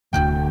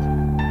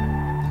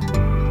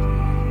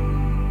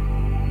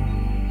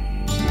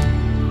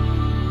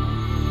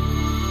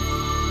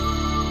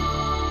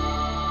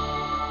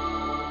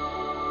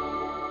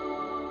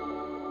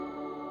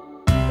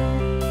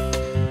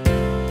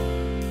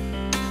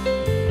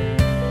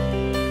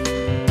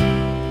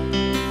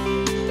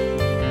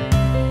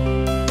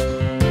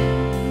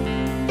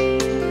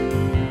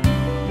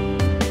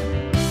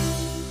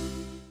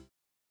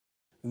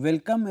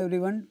welcome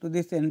everyone to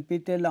this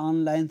NPTEL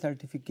online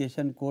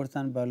certification course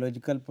on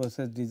biological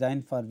process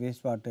design for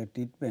wastewater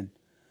treatment.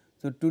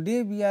 So,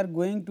 today we are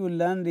going to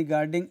learn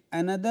regarding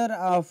another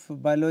of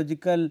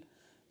biological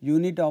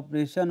unit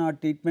operation or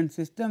treatment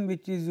system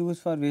which is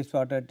used for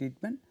wastewater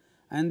treatment,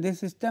 and this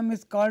system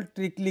is called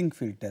trickling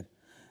filter.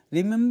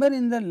 Remember,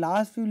 in the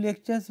last few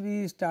lectures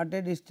we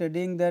started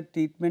studying the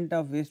treatment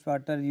of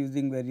wastewater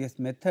using various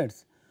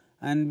methods,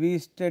 and we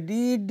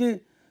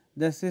studied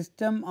the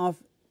system of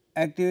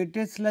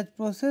activated sludge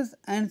process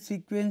and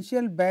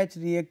sequential batch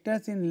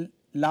reactors in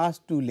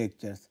last two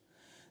lectures.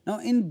 Now,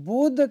 in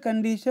both the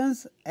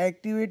conditions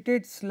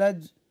activated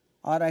sludge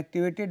or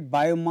activated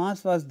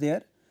biomass was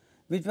there,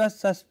 which was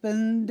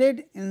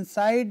suspended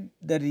inside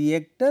the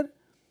reactor.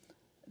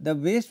 The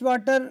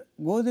wastewater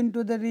goes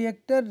into the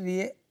reactor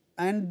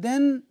and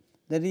then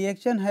the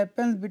reaction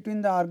happens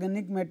between the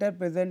organic matter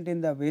present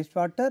in the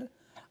wastewater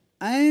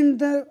and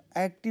the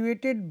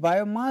activated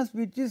biomass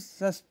which is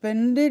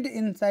suspended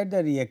inside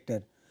the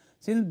reactor.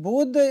 Since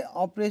both the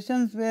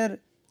operations were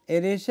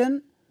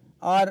aeration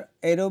or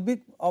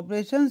aerobic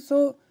operations,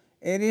 so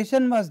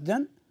aeration was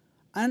done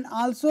and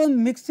also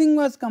mixing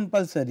was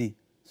compulsory,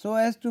 so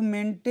as to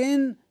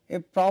maintain a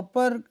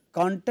proper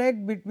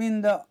contact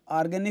between the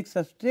organic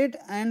substrate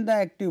and the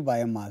active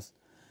biomass.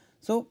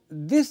 So,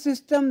 this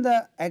system,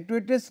 the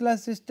activated sludge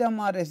system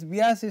or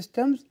SBR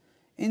systems,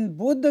 in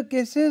both the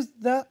cases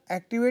the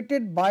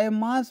activated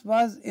biomass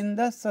was in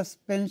the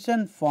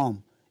suspension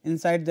form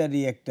inside the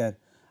reactor,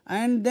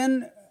 and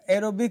then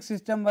aerobic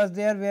system was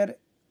there where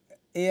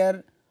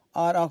air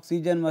or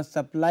oxygen was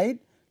supplied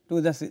to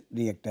the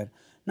reactor.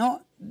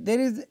 Now, there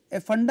is a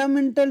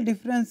fundamental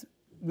difference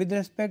with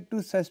respect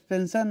to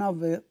suspension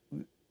of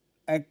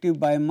active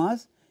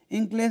biomass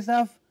in case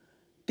of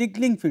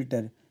trickling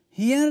filter.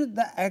 Here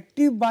the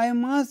active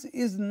biomass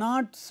is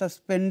not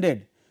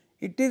suspended,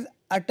 it is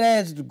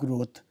attached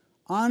growth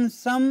on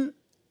some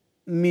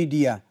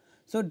media.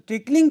 So,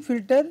 trickling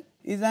filter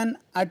is an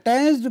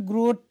attached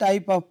growth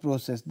type of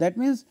process, that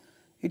means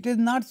it is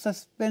not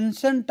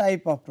suspension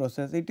type of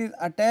process, it is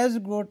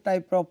attached growth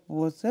type of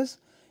process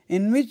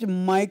in which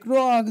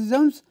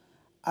microorganisms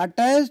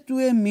attached to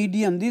a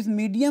medium, this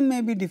medium may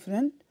be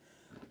different,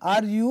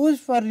 are used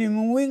for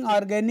removing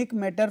organic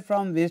matter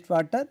from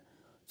wastewater.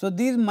 So,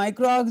 these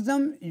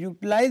microorganisms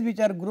utilize which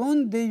are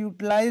grown, they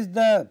utilize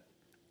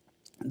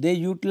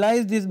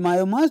this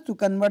biomass to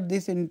convert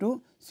this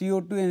into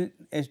CO2 and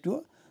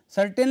H2O.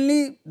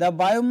 Certainly, the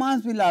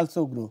biomass will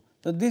also grow.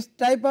 So, this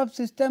type of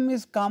system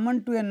is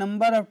common to a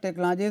number of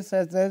technologies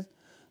such as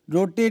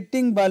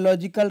rotating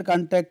biological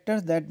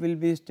contractors that we will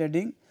be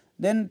studying.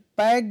 Then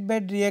packed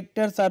bed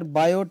reactors or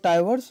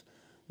biotowers.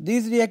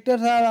 These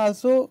reactors are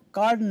also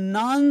called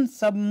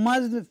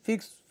non-submerged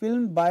fixed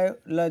film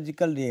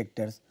biological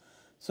reactors.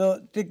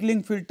 So,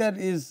 trickling filter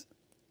is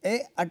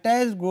a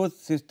attached growth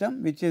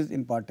system which is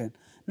important.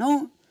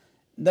 Now,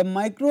 the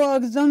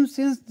microorganisms,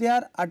 since they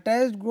are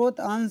attached growth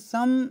on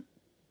some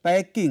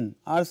packing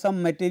or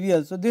some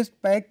material, so this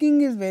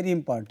packing is very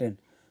important.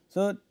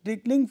 So,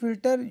 trickling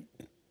filter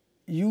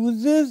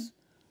uses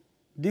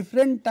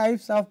different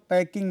types of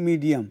packing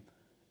medium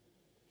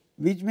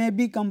which may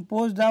be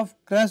composed of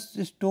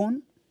crushed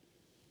stone,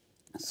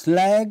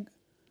 slag,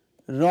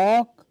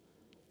 rock,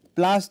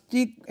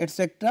 plastic,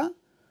 etc.,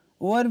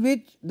 over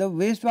which the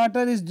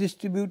wastewater is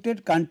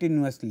distributed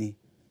continuously.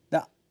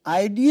 The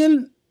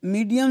ideal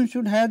medium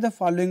should have the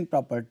following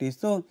properties.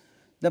 So,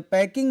 the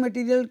packing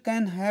material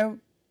can have,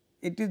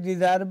 it is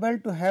desirable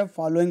to have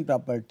following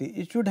property.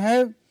 It should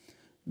have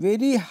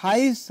very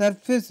high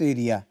surface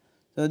area.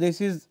 So, this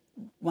is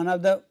one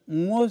of the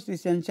most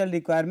essential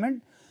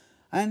requirement,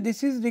 and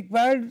this is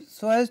required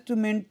so as to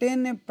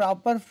maintain a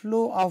proper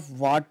flow of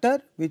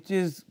water which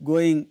is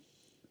going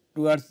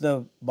towards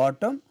the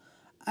bottom,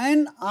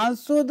 and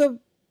also the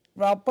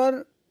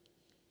proper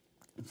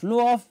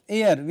flow of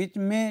air which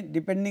may,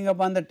 depending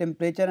upon the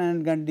temperature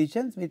and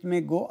conditions, which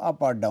may go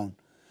up or down.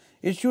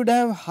 It should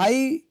have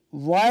high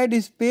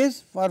wide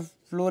space for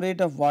flow rate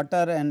of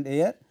water and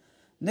air.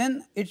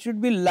 Then it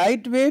should be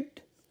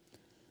lightweight,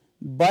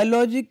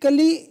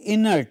 biologically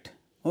inert.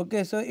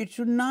 Okay, so, it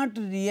should not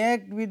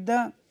react with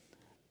the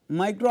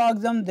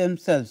microorganisms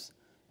themselves,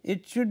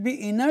 it should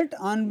be inert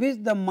on which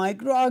the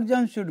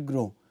microorganisms should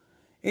grow.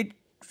 It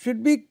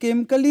should be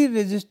chemically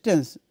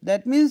resistant,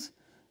 that means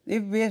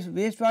if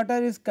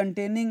wastewater is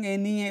containing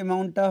any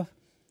amount of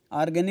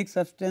organic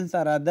substance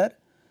or other,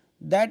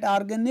 that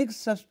organic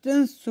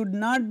substance should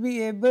not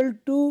be able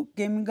to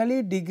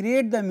chemically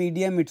degrade the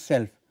medium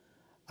itself,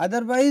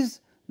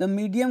 otherwise the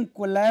medium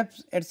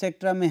collapse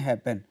etc. may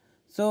happen.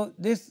 So,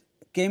 this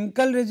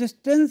chemical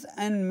resistance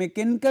and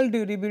mechanical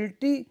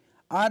durability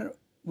are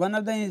one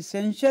of the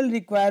essential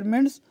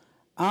requirements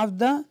of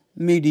the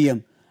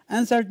medium,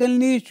 and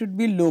certainly it should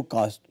be low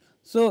cost.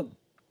 So,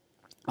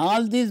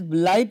 all these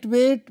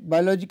lightweight,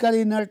 biological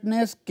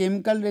inertness,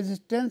 chemical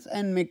resistance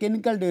and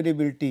mechanical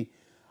durability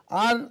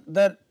are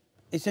the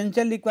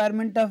essential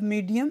requirement of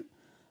medium,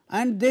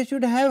 and they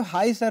should have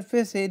high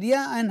surface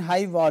area and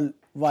high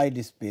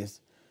wide space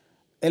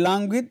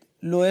along with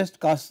lowest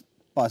cost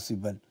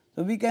possible.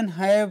 So, we can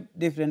have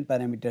different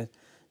parameters.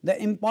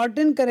 The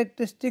important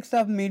characteristics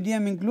of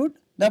medium include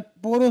the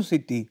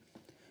porosity.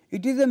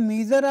 It is a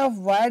measure of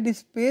wide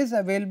space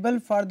available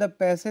for the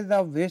passage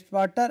of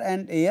wastewater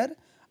and air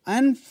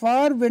and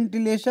for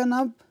ventilation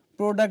of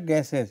product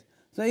gases.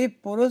 So,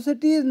 if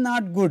porosity is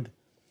not good,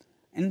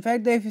 in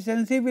fact the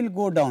efficiency will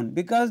go down,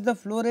 because the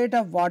flow rate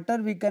of water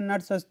we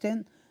cannot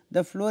sustain,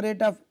 the flow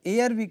rate of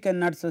air we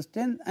cannot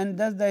sustain, and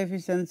thus the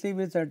efficiency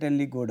will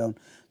certainly go down.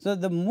 So,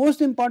 the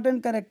most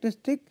important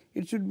characteristic,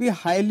 it should be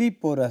highly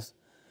porous.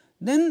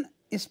 Then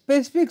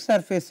specific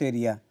surface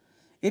area,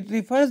 it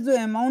refers to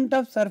the amount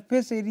of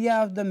surface area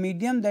of the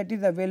medium that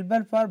is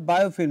available for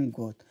biofilm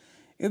growth.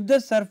 If the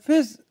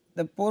surface,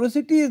 the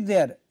porosity is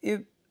there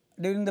if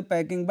during the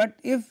packing, but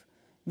if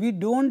we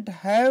do not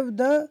have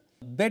the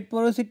bed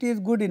porosity is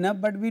good enough,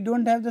 but we do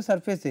not have the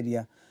surface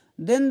area,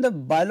 then the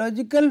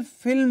biological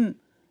film,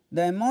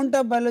 the amount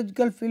of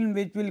biological film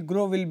which will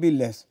grow will be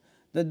less.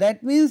 So,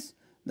 that means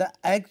the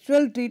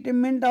actual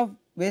treatment of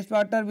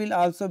wastewater will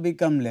also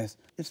become less.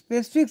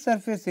 Specific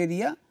surface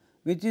area,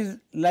 which is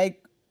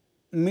like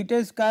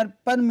meter square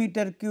per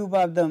meter cube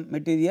of the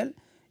material,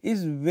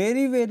 is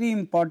very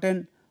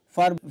important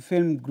for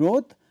film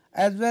growth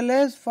as well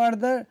as for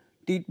the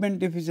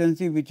treatment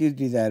efficiency which is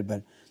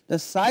desirable. The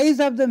size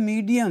of the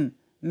medium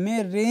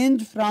may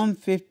range from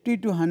 50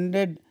 to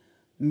 100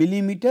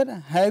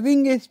 millimeter,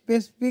 having a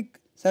specific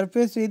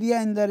surface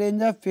area in the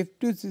range of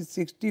 50 to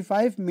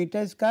 65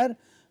 meter square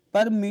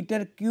per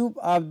meter cube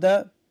of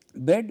the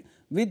bed,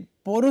 with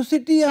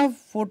porosity of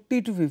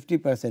 40 to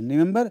 50%.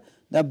 Remember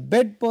the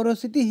bed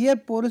porosity, here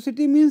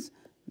porosity means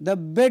the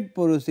bed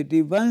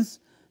porosity, once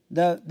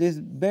this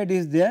bed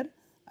is there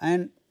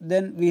and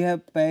then we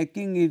have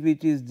packing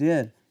which is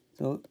there.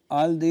 So,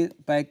 all the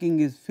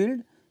packing is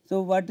filled.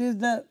 So, what is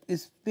the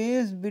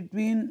space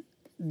between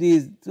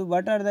these? So,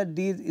 what are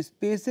these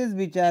spaces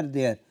which are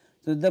there?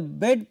 So, the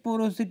bed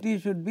porosity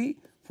should be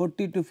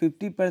 40 to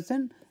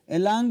 50%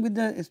 along with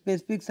the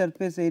specific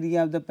surface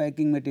area of the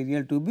packing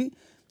material to be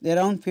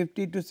around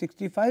 50 to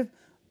 65.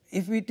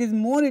 If it is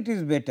more, it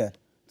is better.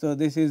 So,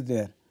 this is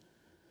there.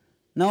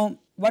 Now,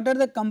 what are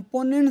the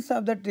components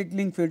of the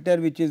trickling filter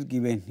which is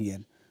given here?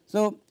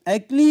 So,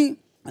 actually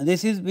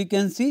this is, we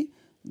can see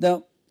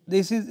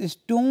this is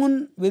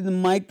stone with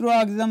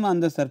microorganism on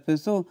the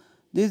surface. So,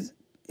 this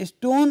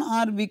stone,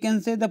 or we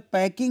can say the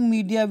packing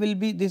media will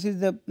be, this is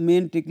the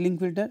main trickling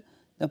filter,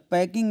 the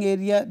packing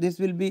area, this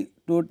will be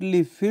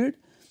totally filled.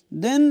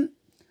 Then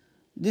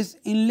this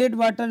inlet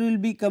water will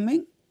be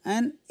coming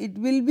and it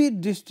will be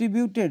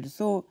distributed.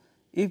 So,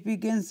 if we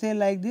can say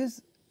like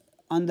this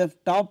on the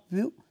top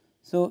view,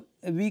 so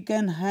we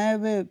can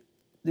have a,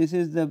 this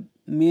is the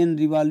main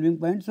revolving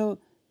point. So,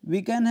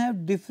 we can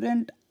have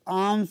different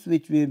arms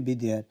which will be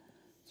there.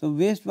 So,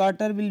 waste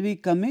water will be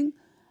coming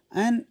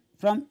and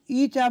from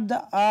each of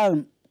the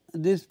arm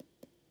this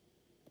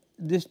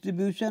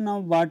distribution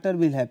of water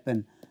will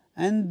happen,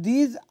 and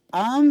these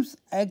arms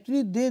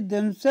actually they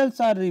themselves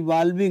are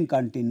revolving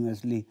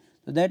continuously.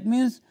 So, that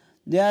means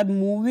they are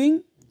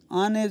moving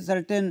on a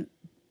certain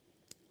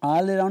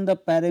all around the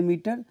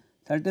parameter,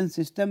 certain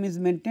system is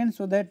maintained.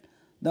 So, that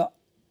the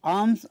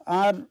arms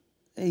are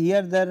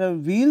here, there are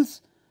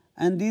wheels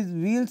and these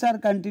wheels are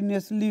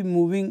continuously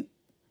moving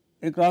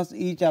across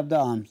each of the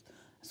arms.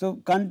 So,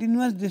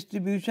 continuous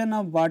distribution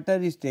of water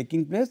is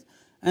taking place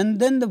and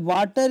then the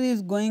water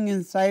is going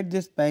inside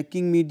this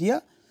packing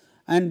media,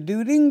 and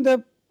during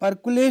the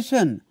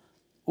percolation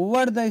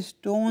over the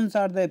stones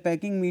or the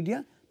packing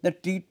media, the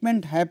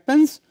treatment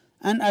happens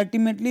and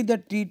ultimately the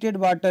treated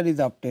water is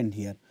obtained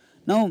here.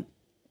 Now,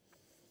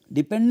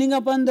 depending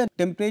upon the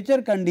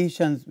temperature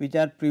conditions which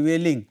are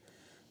prevailing,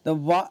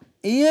 the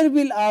air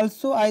will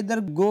also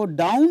either go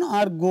down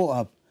or go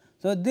up.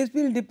 So, this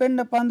will depend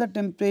upon the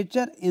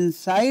temperature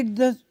inside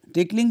the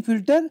trickling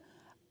filter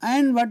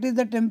and what is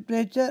the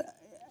temperature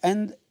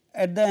and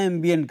at the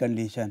ambient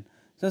condition.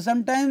 So,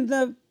 sometimes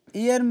the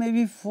air may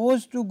be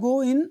forced to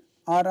go in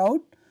or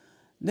out,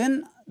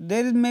 then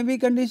there may be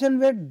condition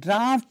where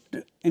draft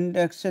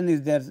induction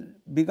is there,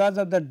 because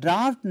of the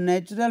draft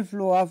natural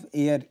flow of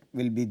air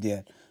will be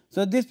there.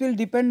 So, this will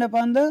depend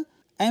upon the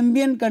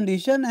ambient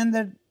condition and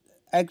the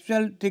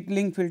actual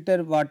trickling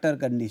filter water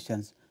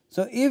conditions.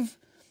 So, if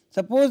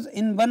suppose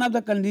in one of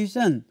the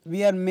conditions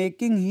we are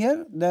making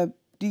here the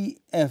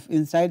TF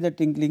inside the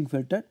trickling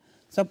filter,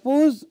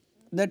 suppose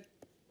the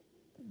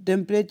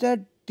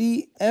temperature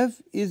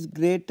TF is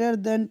greater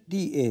than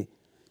TA.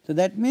 So,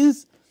 that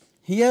means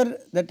here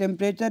the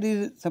temperature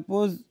is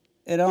suppose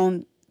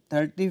around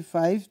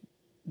 35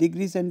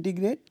 degrees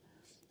centigrade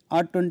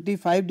or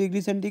 25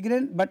 degrees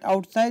centigrade, but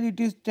outside it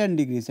is 10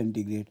 degrees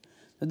centigrade.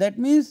 So, that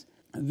means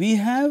we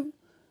have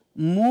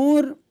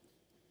more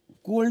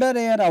colder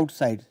air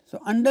outside.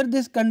 So, under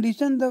this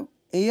condition the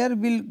air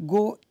will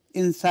go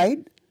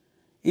inside,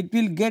 it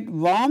will get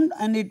warmed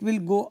and it will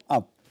go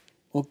up.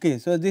 Okay.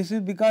 So, this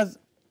is because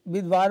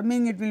with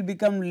warming it will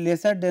become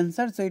lesser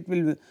denser. So, it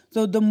will be,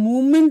 so the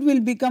movement will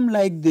become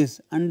like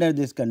this under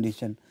this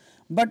condition,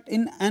 but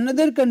in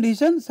another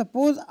condition,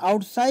 suppose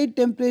outside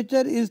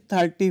temperature is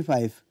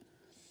 35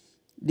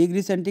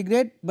 degree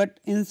centigrade, but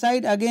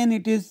inside again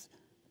it is,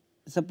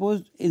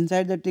 suppose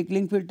inside the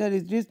trickling filter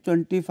it is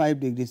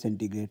 25 degree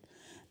centigrade.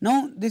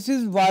 Now, this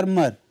is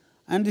warmer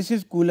and this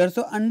is cooler.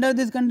 So, under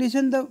this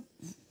condition the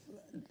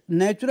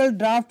natural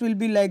draft will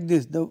be like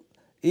this, the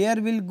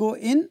air will go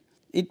in,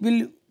 it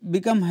will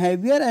become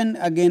heavier and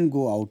again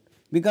go out,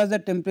 because the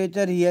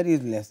temperature here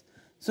is less.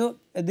 So,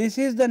 this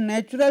is the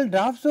natural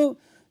draft. So,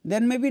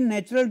 there may be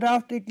natural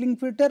draft trickling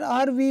filter,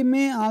 or we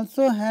may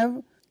also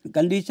have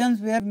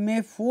conditions where we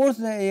may force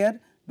the air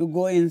to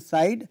go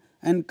inside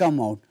and come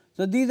out.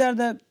 So, these are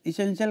the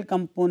essential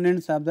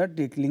components of the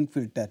trickling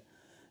filter.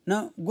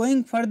 Now,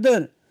 going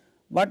further,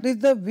 what is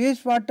the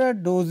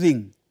wastewater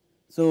dosing?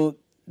 So,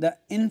 the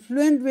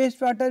influent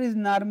wastewater is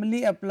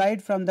normally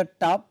applied from the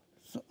top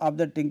of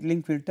the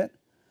trickling filter.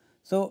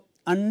 So,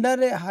 under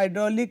a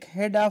hydraulic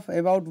head of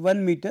about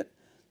 1 meter,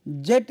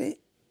 jet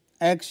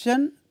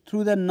action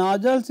through the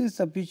nozzles is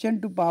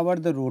sufficient to power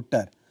the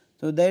rotor.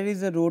 So, there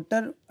is a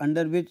rotor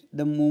under which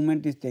the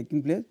movement is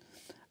taking place.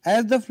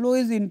 As the flow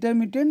is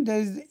intermittent, there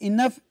is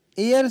enough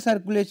air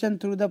circulation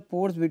through the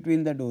pores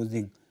between the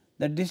dosing.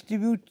 The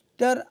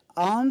distributor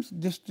arms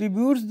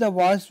distributes the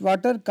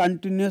wastewater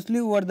continuously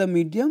over the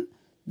medium,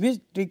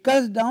 which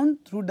trickles down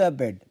through the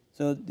bed.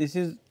 So, this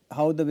is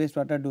how the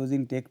wastewater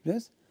dosing takes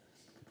place.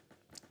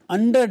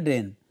 Under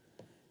drain,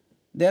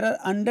 there are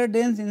under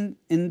drains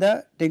in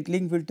the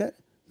trickling filter.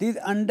 These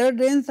under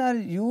drains are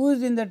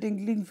used in the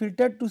trickling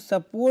filter to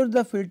support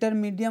the filter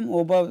medium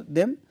above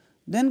them,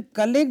 then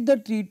collect the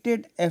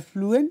treated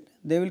effluent.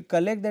 They will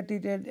collect the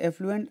treated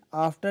effluent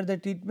after the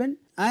treatment,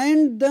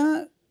 and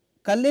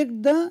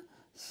collect the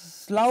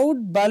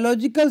sloughed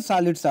biological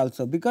solids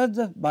also, because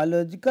the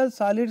biological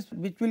solids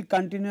which will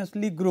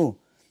continuously grow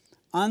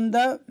on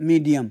the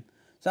medium.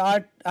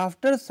 So,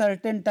 after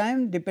certain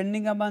time,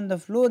 depending upon the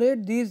flow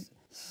rate, these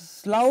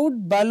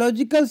sloughed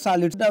biological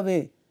solids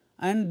away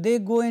and they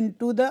go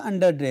into the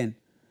under drain.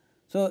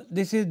 So,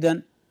 this is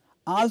done.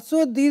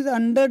 Also, these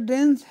under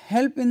drains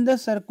help in the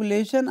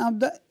circulation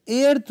of the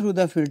air through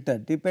the filter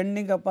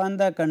depending upon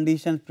the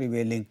conditions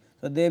prevailing.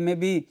 So, they may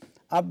be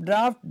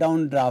updraft,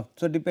 downdraft.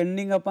 So,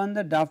 depending upon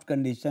the draft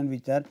condition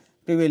which are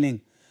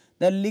prevailing.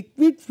 The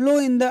liquid flow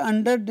in the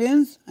under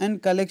drains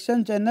and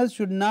collection channels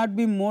should not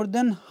be more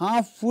than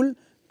half full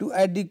to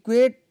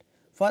adequate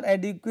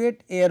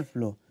air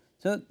flow.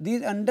 So,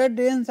 these under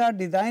drains are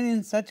designed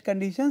in such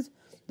conditions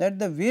that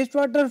the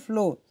wastewater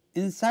flow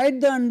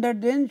inside the under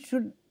drain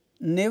should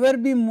never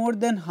be more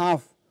than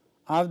half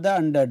of the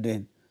under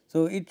drain.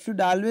 So, it should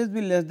always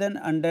be less than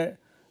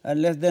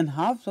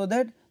half, so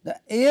that the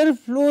air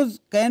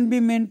flows can be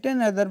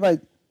maintained, otherwise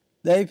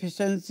the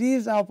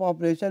efficiencies of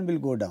operation will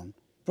go down.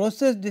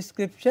 Process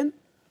description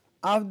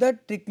of the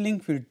trickling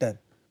filter.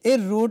 A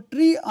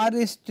rotary or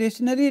a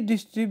stationary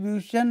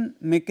distribution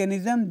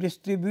mechanism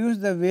distributes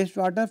the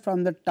wastewater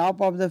from the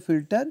top of the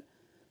filter,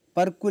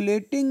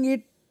 percolating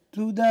it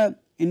through the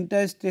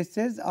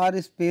interstices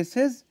or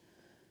spaces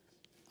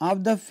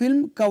of the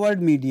film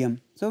covered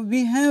medium. So,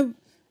 we have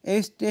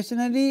a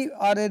stationary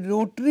or a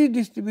rotary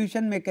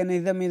distribution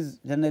mechanism is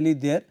generally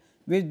there,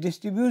 which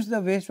distributes the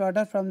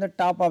wastewater from the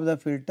top of the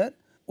filter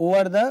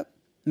over the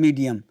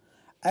medium.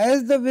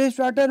 As the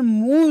wastewater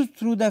moves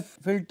through the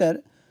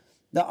filter,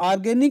 the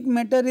organic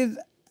matter is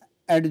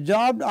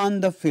adsorbed on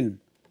the film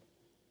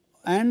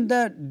and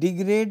the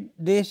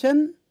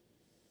degradation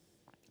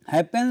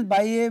happens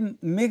by a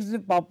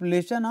mixed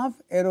population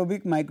of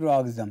aerobic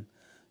microorganisms.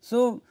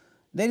 So,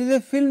 there is a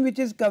film which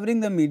is covering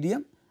the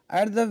medium.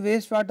 As the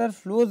wastewater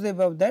flows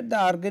above that, the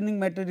organic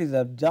matter is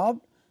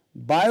absorbed,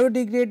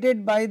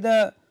 biodegraded by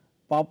the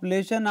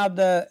population of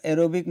the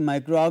aerobic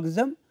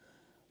microorganism.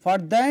 For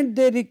that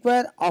they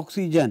require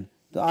oxygen.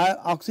 The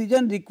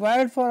oxygen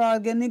required for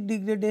organic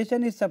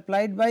degradation is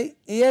supplied by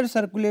air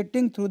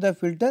circulating through the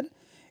filter,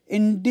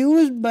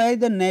 induced by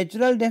the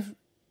natural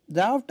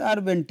draft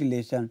or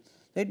ventilation.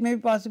 So, it may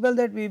be possible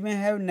that we may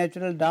have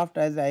natural draft,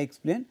 as I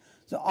explained.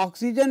 So,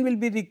 oxygen will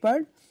be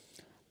required.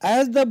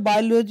 As the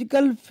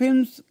biological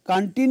films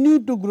continue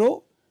to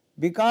grow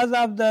because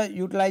of the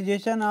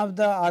utilization of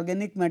the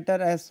organic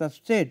matter as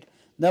substrate,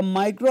 the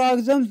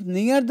microorganisms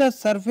near the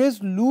surface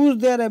lose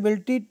their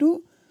ability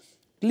to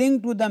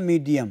cling to the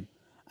medium,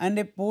 and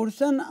a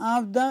portion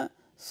of the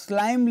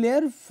slime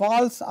layer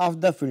falls off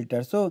the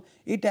filter. So,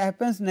 it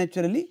happens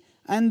naturally,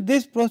 and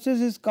this process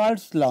is called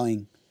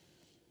sloughing.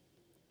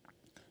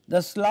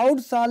 The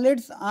sloughed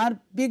solids are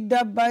picked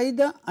up by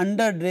the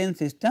under drain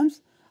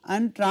systems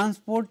and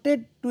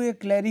transported to a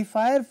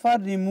clarifier for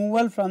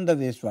removal from the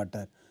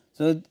wastewater.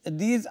 So,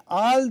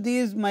 all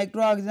these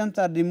microorganisms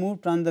are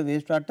removed from the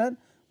wastewater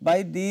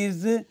by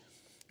these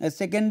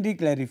secondary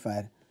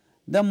clarifier.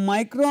 The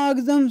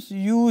microorganisms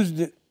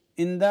used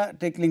in the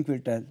trickling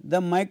filter,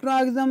 the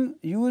microorganisms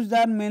used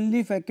are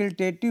mainly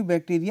facultative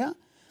bacteria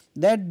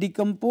that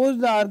decompose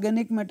the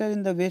organic matter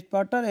in the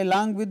wastewater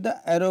along with the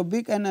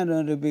aerobic and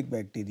anaerobic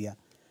bacteria.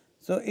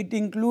 So, it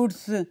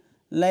includes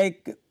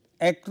like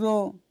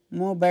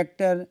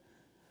Acromobacter,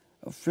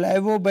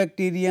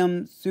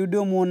 Flavobacterium,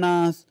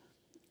 Pseudomonas,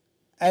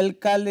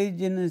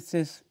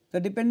 alkaligenesis. So,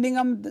 depending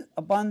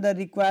upon the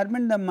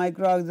requirement, the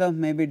microorganisms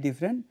may be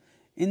different.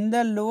 In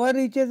the lower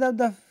reaches of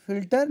the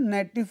filter,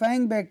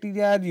 nitrifying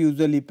bacteria are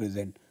usually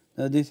present.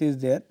 So, this is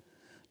there.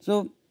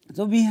 So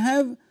we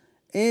have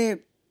there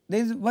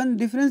is one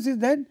difference is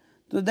that,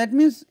 so that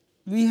means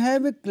we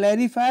have a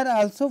clarifier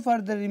also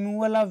for the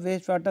removal of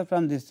wastewater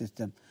from this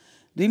system.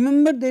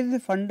 Remember, there is a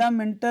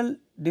fundamental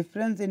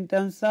difference in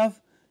terms of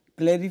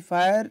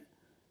clarifier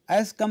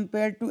as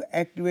compared to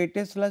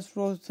activated sludge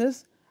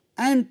process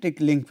and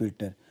trickling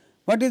filter.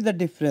 What is the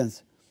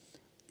difference?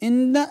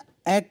 In the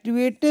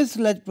activated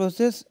sludge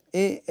process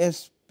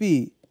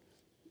ASP,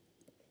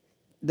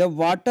 the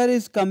water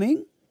is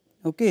coming,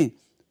 okay,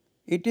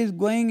 it is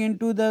going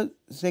into the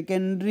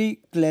secondary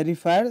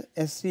clarifier,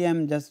 SC I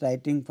am just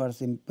writing for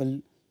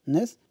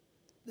simpleness.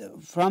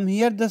 From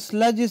here the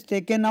sludge is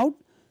taken out,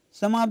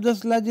 some of the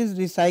sludge is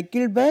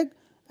recycled back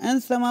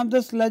and some of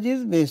the sludge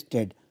is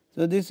wasted.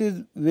 So, this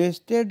is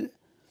wasted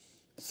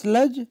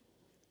sludge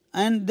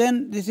and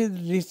then this is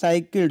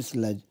recycled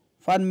sludge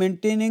for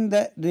maintaining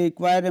the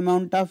required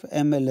amount of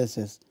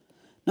MLSS.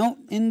 Now,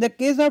 in the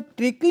case of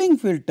trickling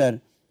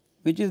filter,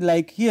 which is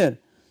like here,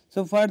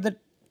 so for the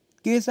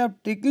case of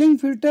trickling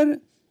filter,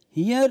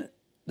 here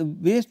the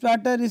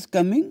wastewater is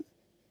coming,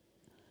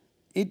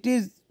 it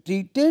is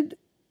treated,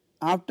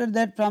 after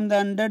that from the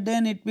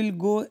underdrain it will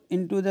go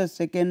into the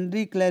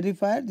secondary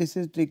clarifier, this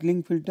is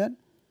trickling filter.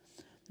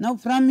 Now,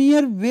 from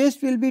here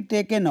waste will be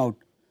taken out.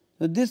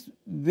 So, this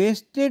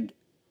wasted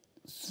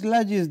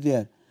sludge is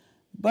there,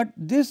 but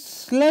this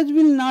sludge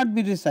will not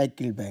be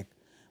recycled back,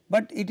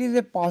 but it is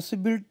a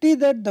possibility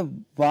that the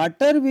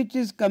water which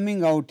is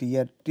coming out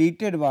here,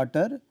 treated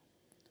water,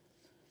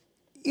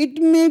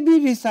 it may be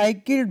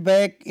recycled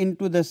back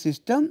into the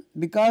system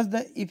because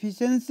the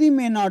efficiency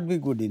may not be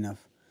good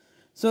enough.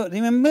 So,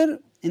 remember,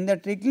 in the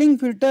trickling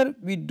filter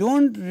we do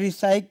not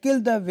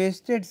recycle the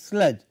wasted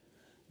sludge,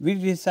 we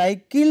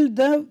recycle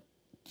the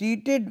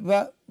treated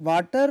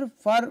water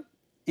for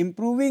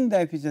improving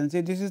the efficiency,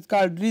 this is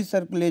called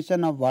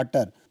recirculation of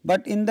water.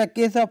 But in the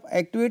case of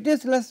activated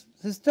sludge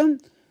system,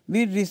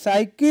 we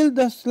recycle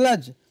the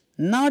sludge,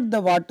 not the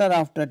water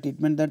after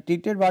treatment, the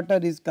treated water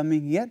is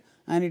coming here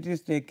and it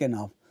is taken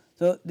off.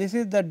 So, this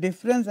is the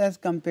difference as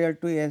compared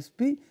to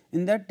ASP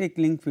in the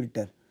trickling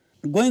filter.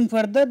 Going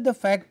further, the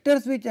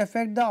factors which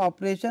affect the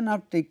operation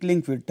of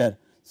trickling filter.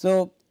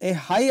 So, a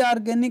high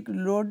organic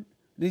load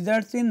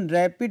results in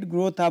rapid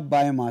growth of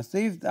biomass. So,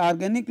 if the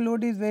organic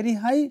load is very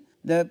high,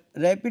 the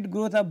rapid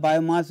growth of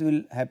biomass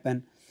will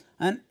happen,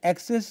 and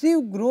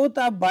excessive growth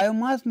of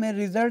biomass may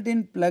result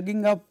in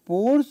plugging of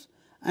pores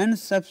and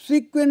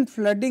subsequent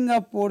flooding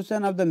of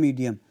portion of the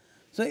medium.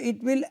 So,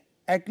 it will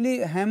actually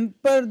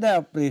hamper the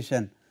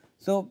operation.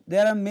 So,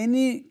 there are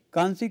many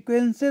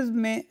consequences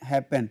may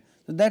happen.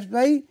 So, that is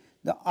why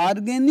the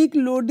organic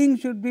loading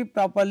should be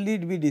properly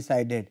be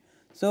decided.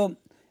 So,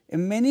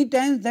 many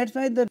times that is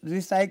why the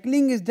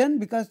recycling is done,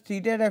 because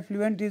treated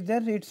effluent is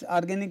there, its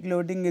organic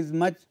loading is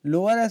much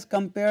lower as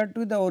compared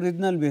to the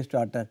original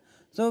wastewater.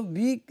 So,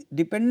 we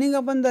depending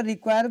upon the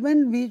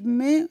requirement we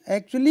may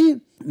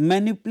actually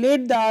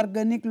manipulate the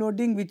organic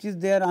loading which is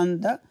there on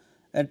the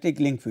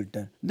trickling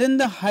filter. Then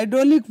the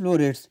hydraulic flow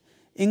rates,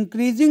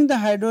 increasing the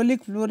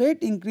hydraulic flow rate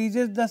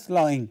increases the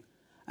sloughing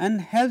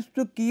and helps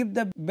to keep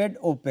the bed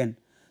open.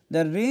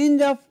 The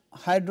range of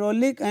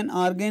hydraulic and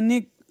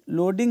organic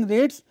loading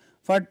rates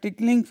for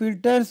trickling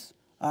filters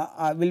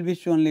will be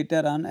shown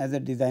later on as a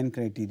design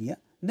criteria.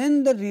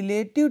 Then the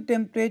relative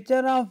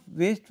temperature of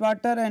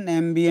wastewater and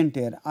ambient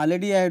air,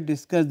 already I have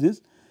discussed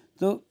this.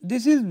 So,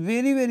 this is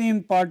very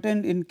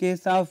important in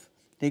case of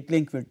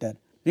trickling filter.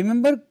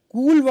 Remember,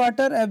 cool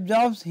water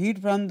absorbs heat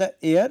from the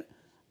air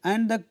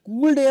and the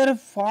cooled air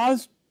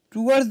falls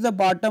towards the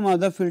bottom of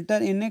the filter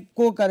in a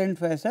co-current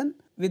fashion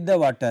with the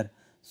water.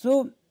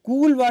 So,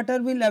 cool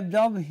water will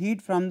absorb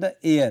heat from the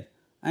air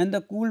and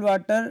the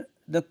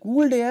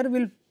cooled air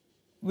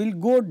will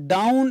go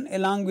down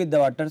along with the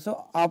water.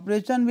 So,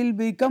 operation will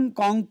become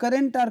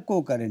concurrent or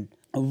co-current.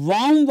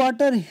 Warm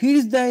water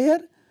heats the air,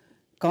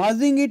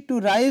 causing it to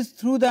rise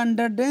through the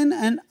underdrain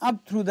and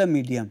up through the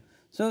medium.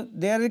 So,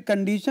 there is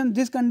condition,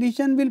 this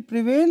condition will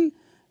prevail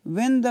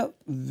when the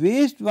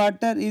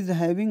wastewater is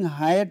having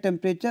higher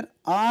temperature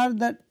or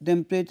the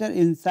temperature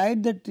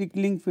inside the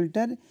trickling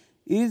filter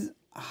is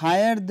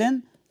higher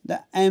than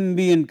the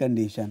ambient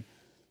condition.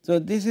 So,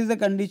 this is the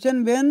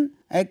condition when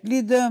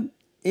actually the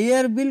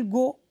air will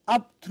go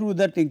up through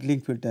the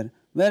trickling filter,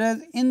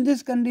 whereas in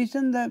this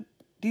condition the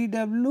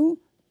TW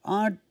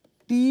or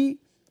T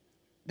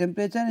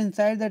temperature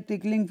inside the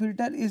trickling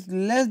filter is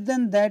less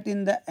than that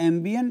in the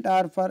ambient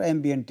or for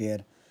ambient air.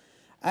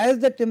 As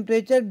the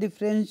temperature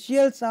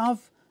differentials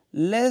of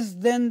less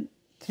than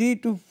 3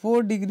 to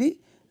 4 degree,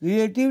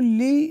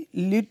 relatively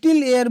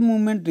little air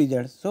movement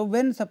results. So,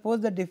 when suppose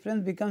the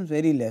difference becomes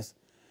very less,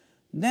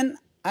 then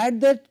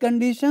at that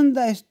condition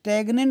the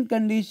stagnant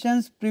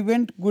conditions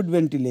prevent good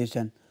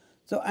ventilation.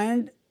 So,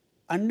 and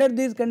under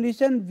this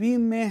condition we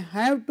may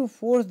have to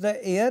force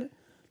the air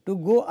to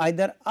go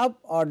either up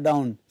or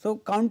down. So,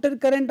 counter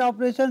current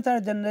operations are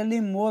generally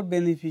more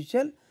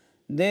beneficial,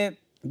 they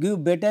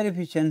give better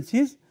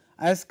efficiencies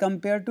as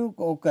compared to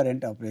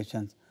co-current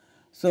operations.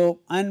 So,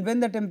 and when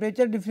the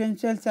temperature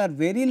differentials are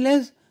very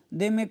less,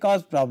 they may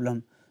cause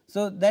problem.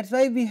 So, that is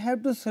why we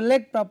have to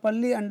select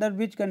properly under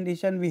which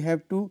condition we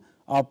have to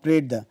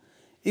operate the.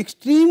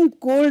 Extreme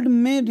cold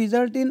may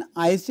result in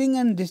icing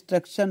and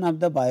destruction of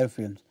the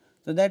biofilms.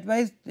 So, that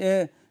why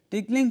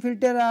trickling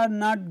filter are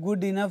not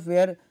good enough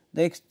where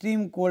the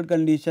extreme cold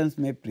conditions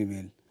may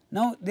prevail.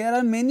 Now, there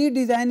are many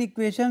design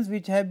equations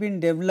which have been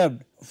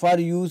developed for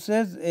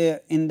uses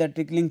in the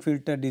trickling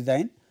filter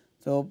design.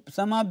 So,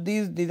 some of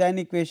these design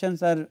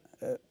equations are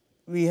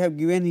we have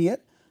given here,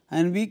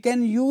 and we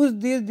can use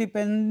these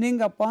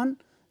depending upon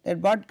that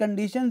what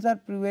conditions are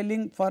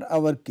prevailing for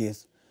our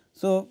case.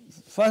 So,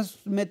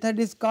 first method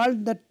is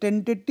called the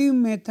tentative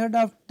method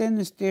of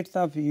 10 states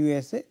of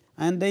USA,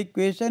 and the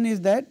equation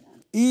is that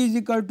E is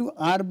equal to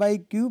R by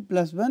Q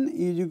plus 1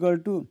 is equal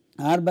to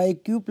R by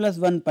Q plus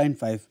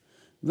 1.5,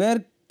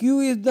 where Q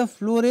is the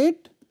flow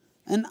rate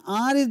and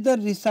R is the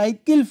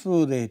recycle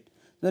flow rate.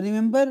 So,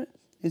 remember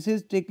this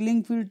is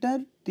trickling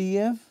filter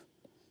TF,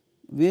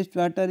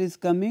 wastewater is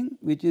coming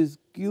which is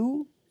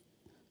Q,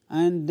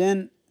 and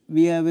then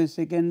we have a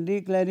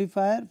secondary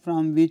clarifier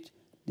from which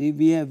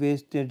we have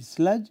wasted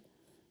sludge.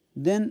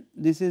 Then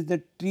this is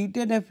the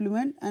treated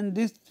effluent, and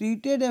this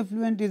treated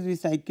effluent is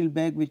recycled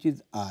back which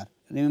is R.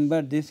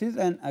 Remember this is,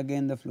 and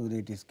again the flow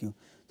rate is Q.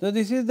 So,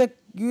 this is the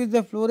Q is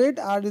the flow rate,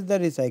 R is the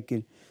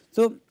recycle.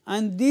 So,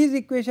 and these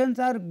equations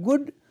are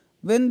good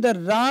when the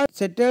raw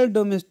settled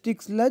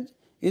domestic sludge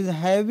is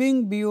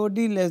having BOD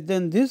less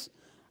than this,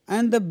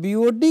 and the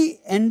BOD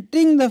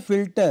entering the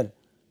filter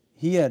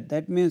here,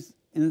 that means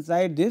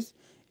inside this,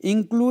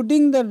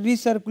 including the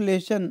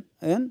recirculation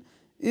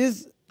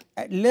is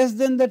less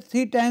than the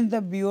 3 times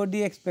the BOD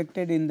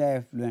expected in the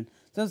effluent.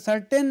 So,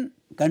 certain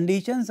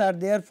conditions are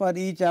there for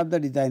each of the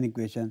design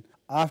equation.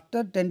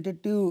 After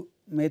tentative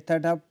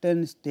method of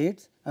 10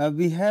 states,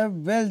 we have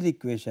Wells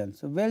equation.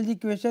 So, Wells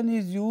equation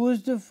is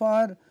used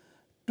for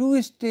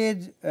 2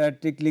 stage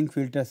trickling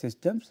filter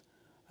systems,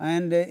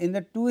 and in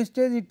the 2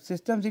 stage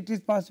systems it is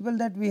possible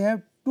that we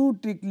have 2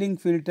 trickling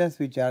filters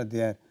which are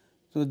there.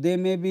 So, they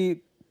may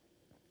be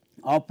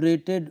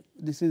operated,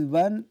 this is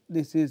one,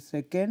 this is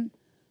second.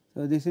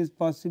 So, this is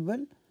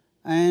possible,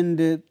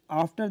 and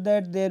after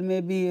that there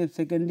may be a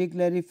secondary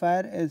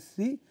clarifier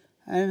SC,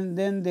 and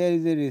then there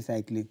is a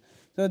recycling.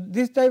 So,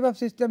 this type of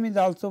system is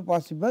also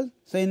possible.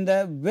 So, in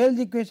the Wells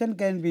equation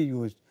can be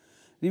used.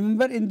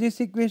 Remember in this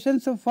equation,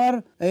 so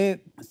for a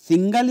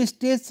single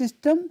stage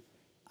system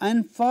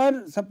and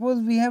for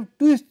suppose we have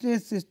 2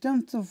 stage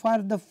systems. So, for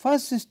the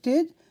first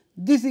stage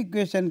this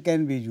equation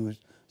can be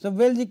used. So,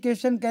 Wells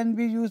equation can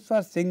be used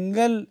for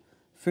single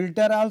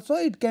filter also,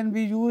 it can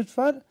be used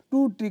for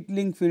 2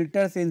 trickling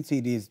filters in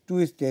series,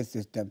 2 stage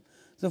system.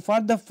 So, for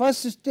the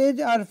first stage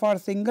or for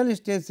single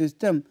stage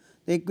system,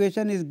 the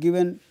equation is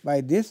given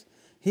by this.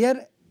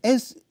 Here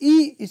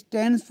SE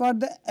stands for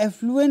the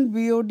effluent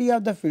BOD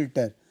of the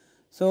filter.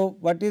 So,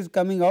 what is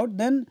coming out,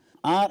 then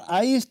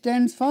RI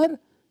stands for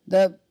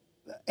the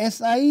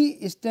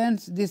SI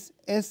stands, this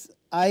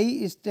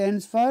SI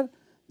stands for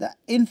the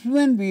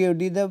influent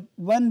BOD, the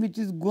one which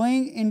is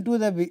going into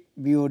the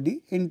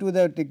BOD, into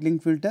the trickling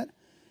filter.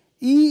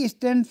 E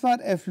stands for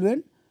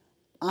effluent,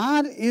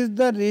 R is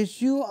the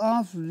ratio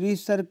of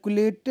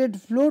recirculated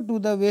flow to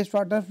the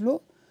wastewater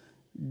flow,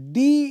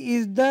 D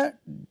is the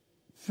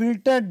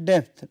filter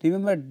depth,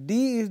 remember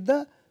D is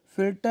the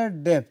filter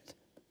depth,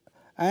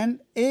 and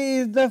A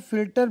is the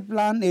filter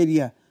plan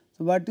area.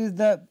 So, what is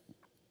the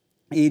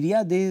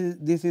area?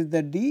 This is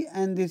the D,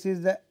 and this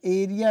is the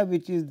area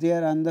which is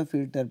there on the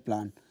filter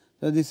plan.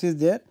 So, this is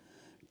there.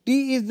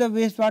 T is the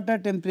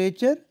wastewater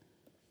temperature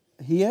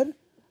here,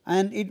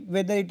 and it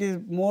whether it is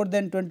more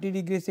than 20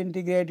 degrees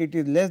centigrade, it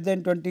is less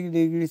than 20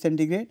 degrees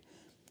centigrade.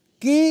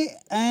 K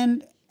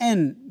and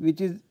N,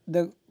 which is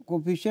the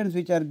coefficients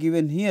which are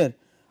given here,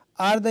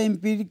 are the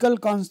empirical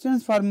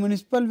constants. For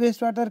municipal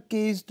wastewater,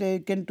 K is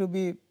taken to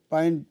be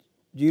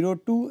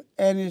 0.02,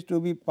 N is to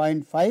be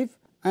 0.5,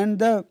 and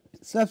the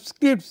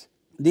subscripts,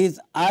 these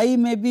I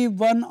may be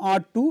 1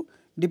 or 2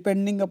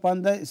 depending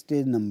upon the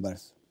stage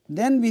numbers.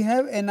 Then we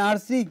have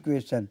NRC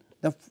equation.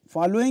 The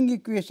following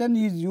equation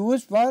is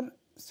used for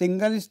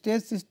single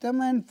stage system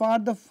and for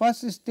the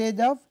first stage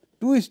of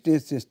 2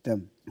 stage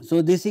system.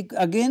 So, this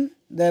again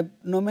the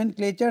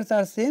nomenclatures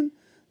are same.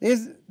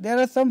 There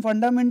are some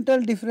fundamental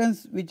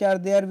difference which are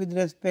there with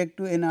respect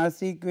to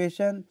NRC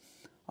equation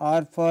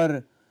or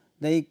for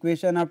the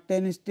equation of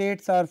 10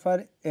 states or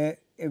for a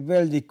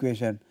Wells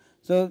equation.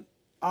 So,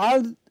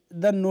 all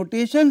the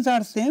notations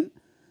are same,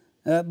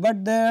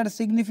 but there are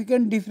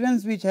significant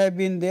difference which have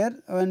been there,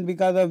 and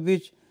because of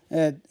which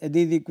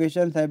these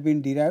equations have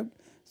been derived.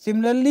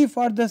 Similarly,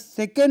 for the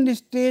second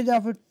stage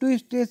of a 2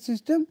 stage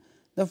system,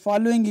 the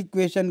following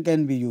equation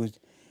can be used.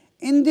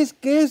 In this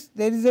case,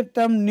 there is a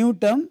term, new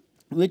term,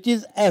 which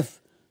is F.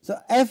 So,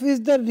 F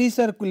is the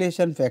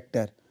recirculation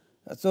factor.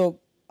 So,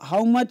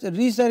 how much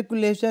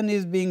recirculation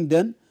is being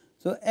done.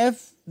 So,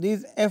 F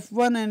these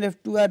F1 and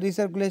F2 are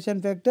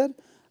recirculation factor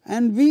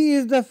and V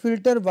is the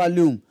filter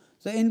volume.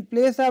 So, in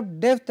place of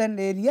depth and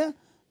area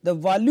the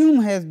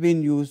volume has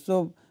been used.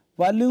 So,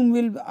 volume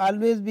will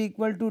always be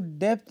equal to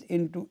depth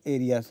into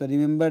area. So,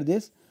 remember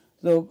this.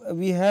 So,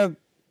 we have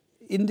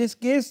in this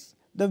case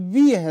the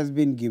V has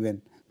been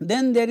given.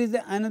 Then there is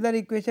another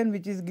equation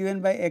which is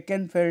given by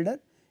Eckenfelder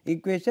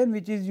equation,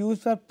 which is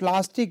used for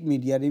plastic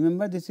media.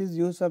 Remember this is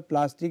used for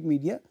plastic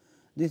media.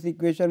 This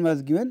equation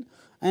was given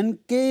and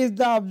K is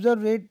the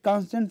observed rate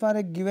constant for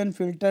a given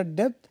filter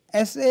depth.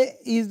 SA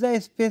is the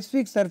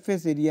specific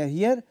surface area.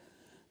 Here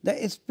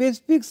the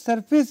specific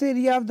surface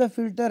area of the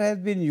filter has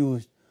been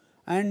used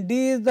and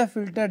D is the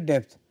filter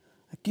depth,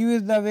 Q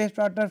is the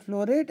wastewater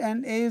flow rate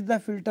and A is the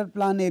filter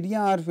plan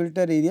area or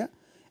filter area.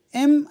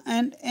 M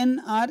and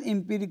N are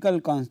empirical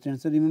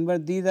constants. So, remember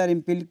these are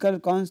empirical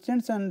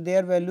constants and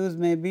their values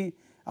may be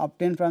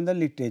obtained from the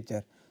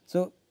literature.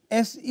 So,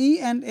 SE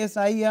and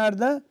SI are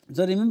the,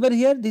 so remember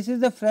here this is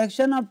the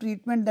fraction of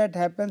treatment that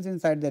happens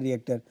inside the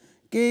reactor.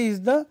 K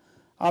is the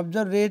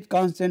observed rate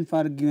constant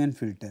for given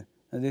filter.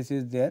 So, this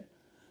is there.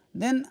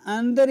 Then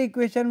another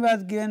equation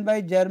was given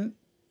by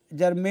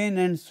Germain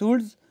and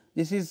Schultz.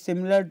 This is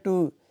similar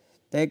to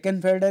the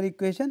Eckenfelder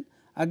equation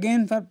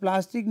again for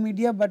plastic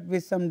media, but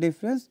with some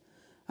difference,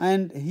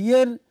 and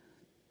here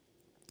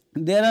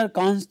there are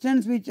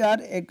constants which are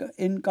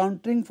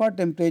encountering for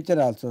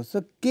temperature also.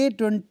 So,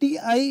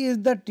 K20I is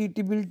the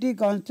treatability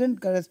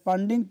constant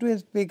corresponding to a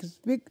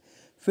specific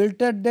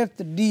filter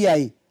depth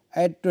Di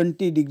at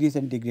 20 degree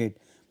centigrade.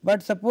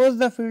 But suppose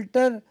the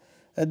filter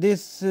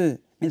this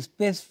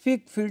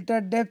specific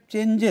filter depth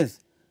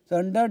changes. So,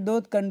 under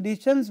those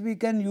conditions we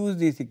can use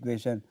this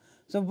equation.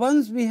 So,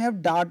 once we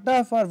have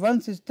data for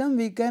one system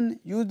we can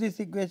use this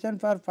equation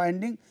for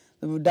finding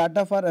the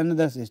data for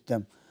another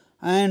system,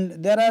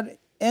 and there are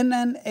N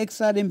and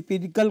X are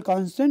empirical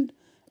constant.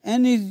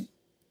 N is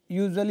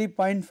usually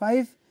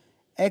 0.5,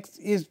 X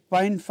is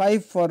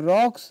 0.5 for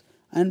rocks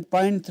and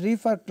 0.3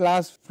 for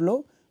class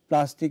flow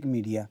plastic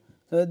media.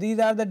 So, these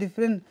are the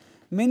different,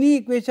 many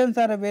equations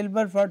are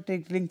available for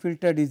trickling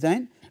filter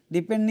design.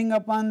 Depending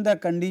upon the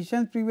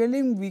conditions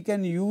prevailing we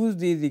can use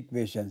these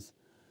equations.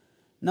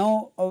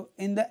 Now,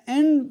 in the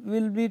end we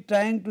will be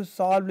trying to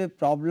solve a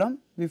problem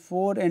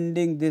before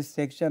ending this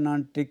section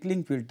on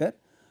trickling filter,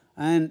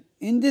 and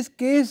in this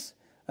case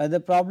the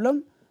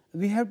problem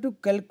we have to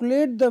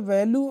calculate the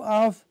value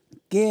of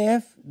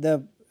Kf,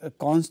 the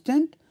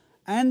constant,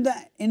 and the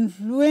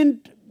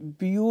influent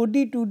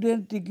BOD to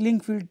the trickling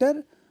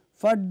filter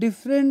for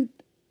different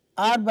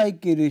R by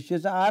Q ratio.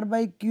 So, R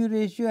by Q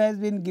ratio has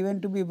been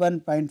given to be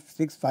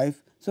 1.65.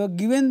 So,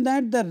 given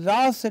that the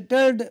raw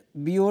settled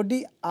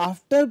BOD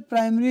after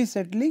primary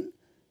settling,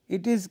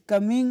 it is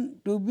coming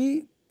to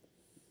be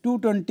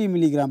 220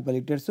 milligram per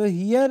liter. So,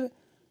 here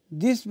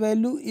this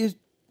value is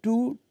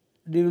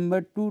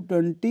remember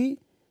 220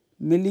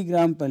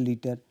 milligram per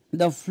liter.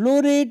 The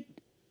flow rate,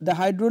 the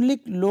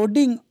hydraulic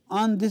loading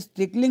on this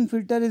trickling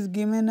filter is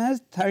given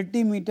as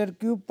 30 meter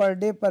cube per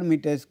day per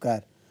meter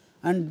square,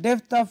 and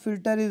depth of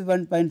filter is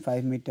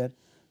 1.5 meter.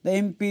 The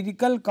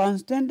empirical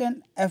constant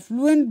and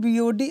effluent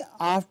BOD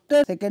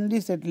after secondary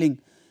settling,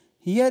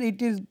 here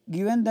it is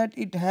given that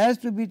it has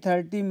to be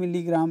 30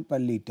 milligram per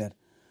liter,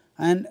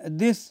 and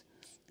this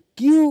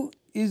Q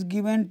is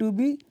given to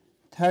be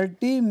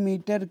 30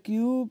 meter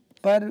cube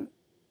per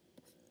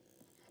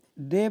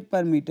day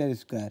per meter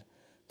square.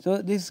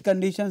 So, these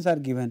conditions are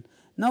given.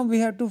 Now, we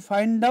have to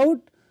find out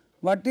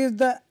what is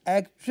the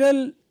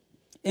actual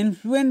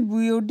influent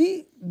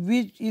BOD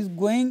which is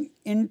going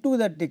into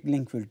the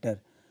trickling filter,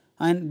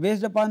 and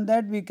based upon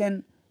that we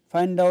can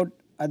find out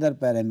other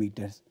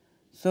parameters.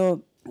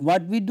 So,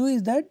 what we do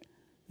is that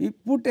we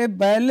put a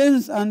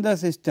balance on the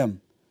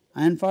system,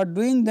 and for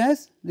doing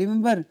this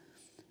remember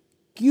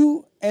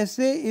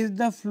QSA is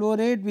the flow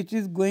rate which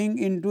is going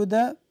into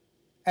the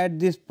at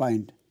this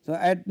point. So,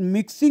 at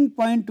mixing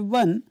point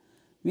 1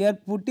 we are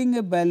putting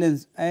a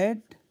balance at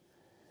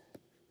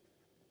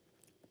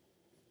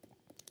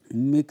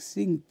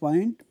mixing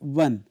point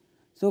 1.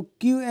 So,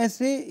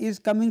 QSA is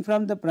coming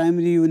from the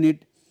primary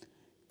unit.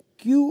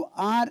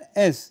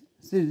 QRS,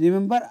 so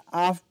remember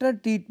after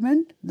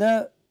treatment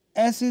the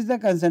S is the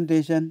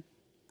concentration,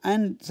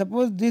 and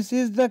suppose this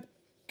is the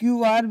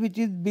QR which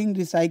is being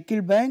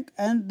recycled bank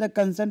and the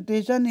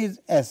concentration is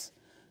S.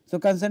 So,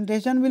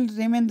 concentration will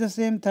remain the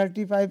same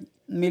 35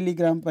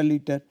 milligram per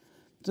liter.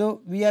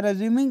 So, we are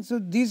assuming, so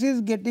this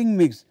is getting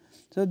mixed.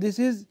 So, this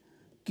is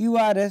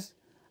QRS,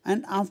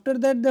 and after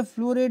that the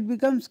flow rate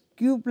becomes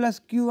Q plus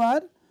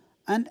QR,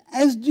 and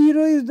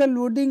S0 is the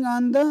loading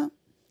on the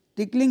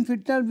trickling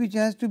filter which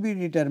has to be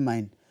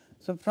determined.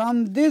 So,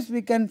 from this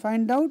we can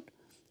find out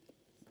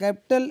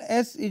capital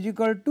S is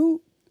equal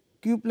to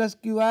Q plus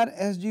QR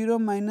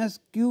S0 minus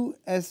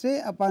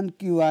QSA upon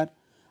QR,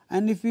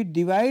 and if we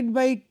divide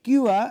by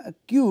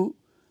Q,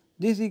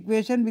 this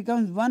equation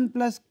becomes 1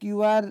 plus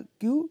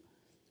QRQ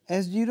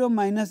S0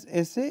 minus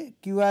SA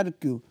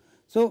QRQ.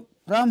 So,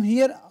 from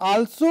here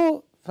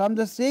also from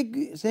the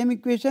same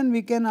equation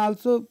we can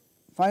also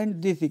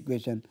find this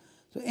equation.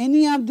 So,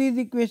 any of these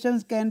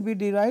equations can be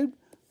derived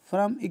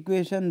from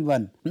equation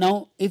 1.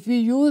 Now, if we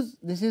use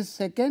this is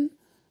second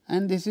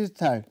and this is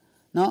third.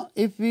 Now,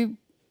 if we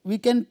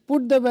can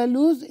put the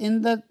values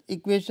in the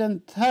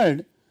equation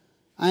third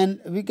and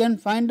we can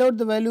find out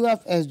the value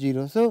of S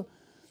 0. So,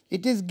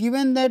 it is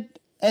given that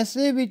S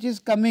A which is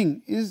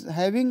coming is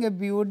having a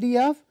BOD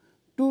of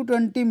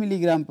 220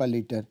 milligram per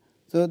liter.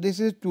 So, this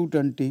is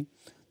 220.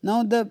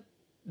 Now, the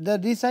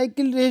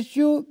recycle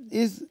ratio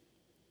is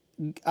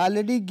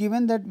already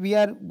given that we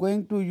are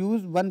going to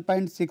use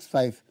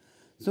 1.65.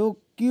 So,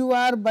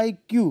 QR by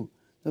Q,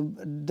 so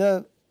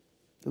the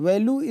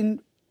value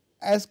in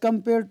as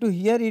compared to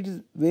here it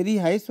is very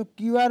high. So,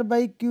 QR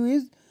by Q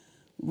is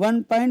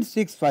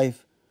 1.65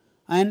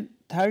 and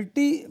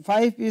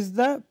 35 is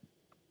the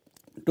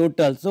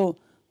total. So,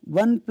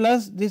 1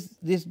 plus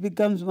this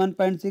becomes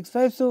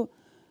 1.65. So,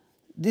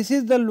 this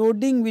is the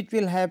loading which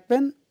will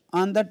happen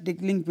on the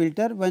tickling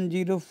filter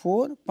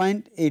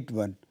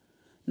 104.81.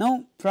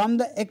 Now, from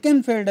the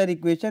Eckenfelder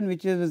equation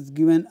which was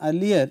given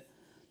earlier,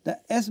 the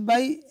S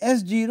by S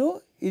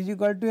 0 is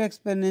equal to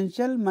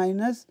exponential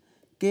minus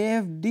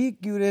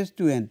kf q raised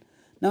to n.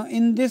 Now,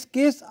 in this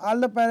case all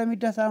the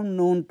parameters are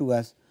known to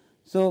us.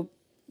 So,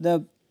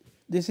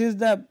 this is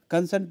the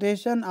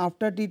concentration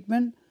after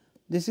treatment,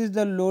 this is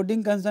the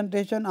loading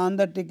concentration on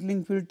the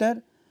tickling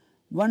filter,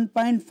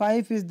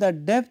 1.5 is the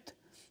depth,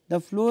 the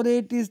flow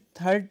rate is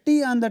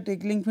 30 on the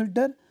tickling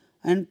filter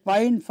and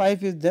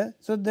 0.5 is the.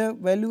 So, the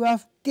value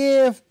of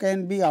Kf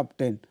can be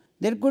obtained.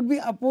 There could be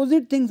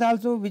opposite things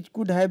also which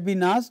could have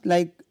been asked,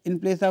 like in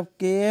place of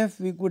Kf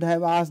we could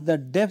have asked the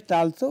depth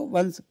also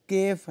once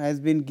Kf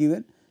has been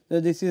given. So,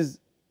 this is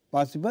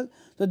possible.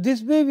 So,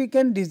 this way we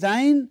can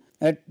design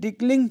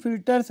tickling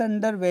filters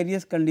under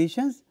various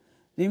conditions.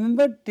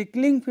 Remember,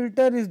 tickling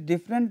filter is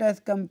different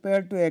as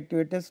compared to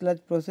activated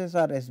sludge process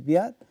or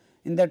SBR.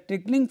 In the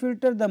tickling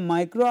filter, the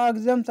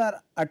microorganisms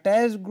are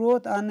attached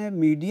growth on a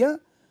media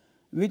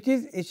which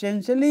is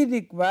essentially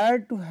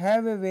required to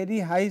have a very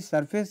high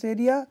surface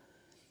area.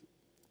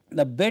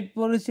 The bed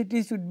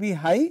porosity should be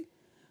high.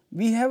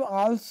 We have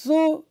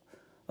also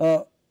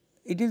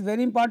it is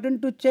very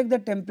important to check the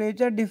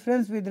temperature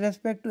difference with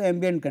respect to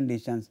ambient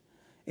conditions.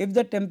 If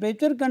the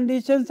temperature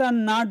conditions are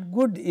not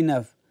good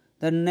enough,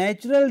 the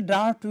natural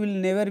draft will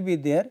never be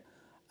there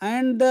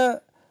and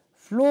the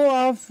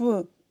flow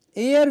of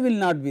air will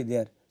not be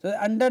there. So,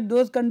 under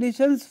those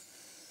conditions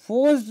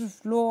forced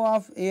flow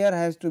of air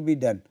has to be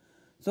done.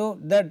 So,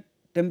 the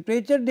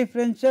temperature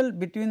differential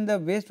between the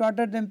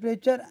wastewater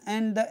temperature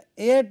and the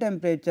air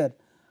temperature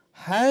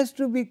has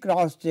to be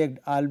cross checked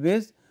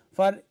always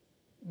for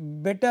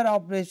better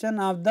operation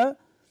of the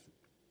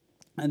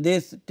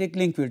this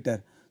tickling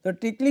filter. So,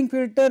 tickling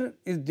filter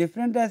is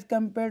different as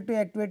compared to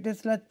activated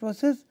sludge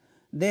process.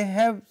 They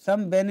have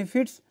some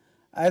benefits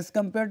as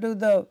compared to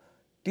the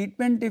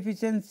treatment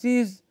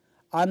efficiencies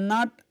are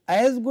not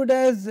as good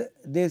as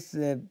this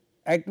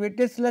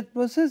activated sludge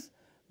process,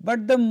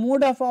 but the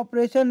mode of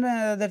operation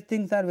and other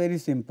things are very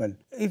simple.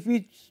 If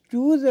we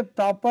choose a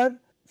proper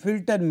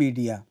filter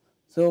media,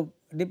 so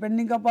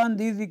depending upon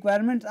these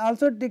requirements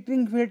also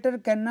tickling filter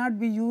cannot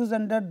be used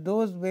under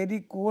those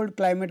very cold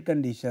climate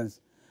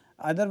conditions.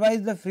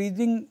 Otherwise, the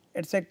freezing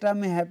etc.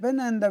 may happen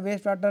and the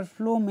wastewater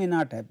flow may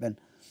not happen.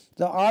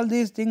 So, all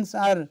these things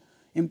are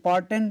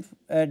important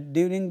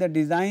during the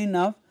design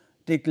of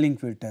tickling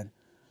filter.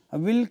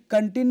 We will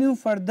continue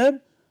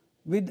further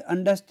with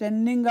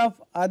understanding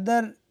of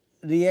other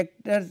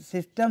reactor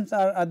systems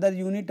or other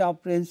unit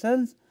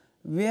operations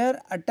where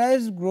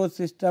attached growth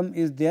system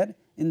is there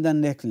in the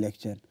next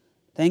lecture.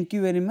 Thank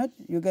you very much.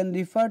 You can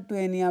refer to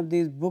any of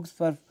these books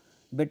for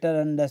better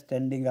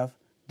understanding of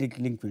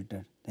tickling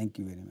filter. Thank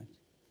you very much.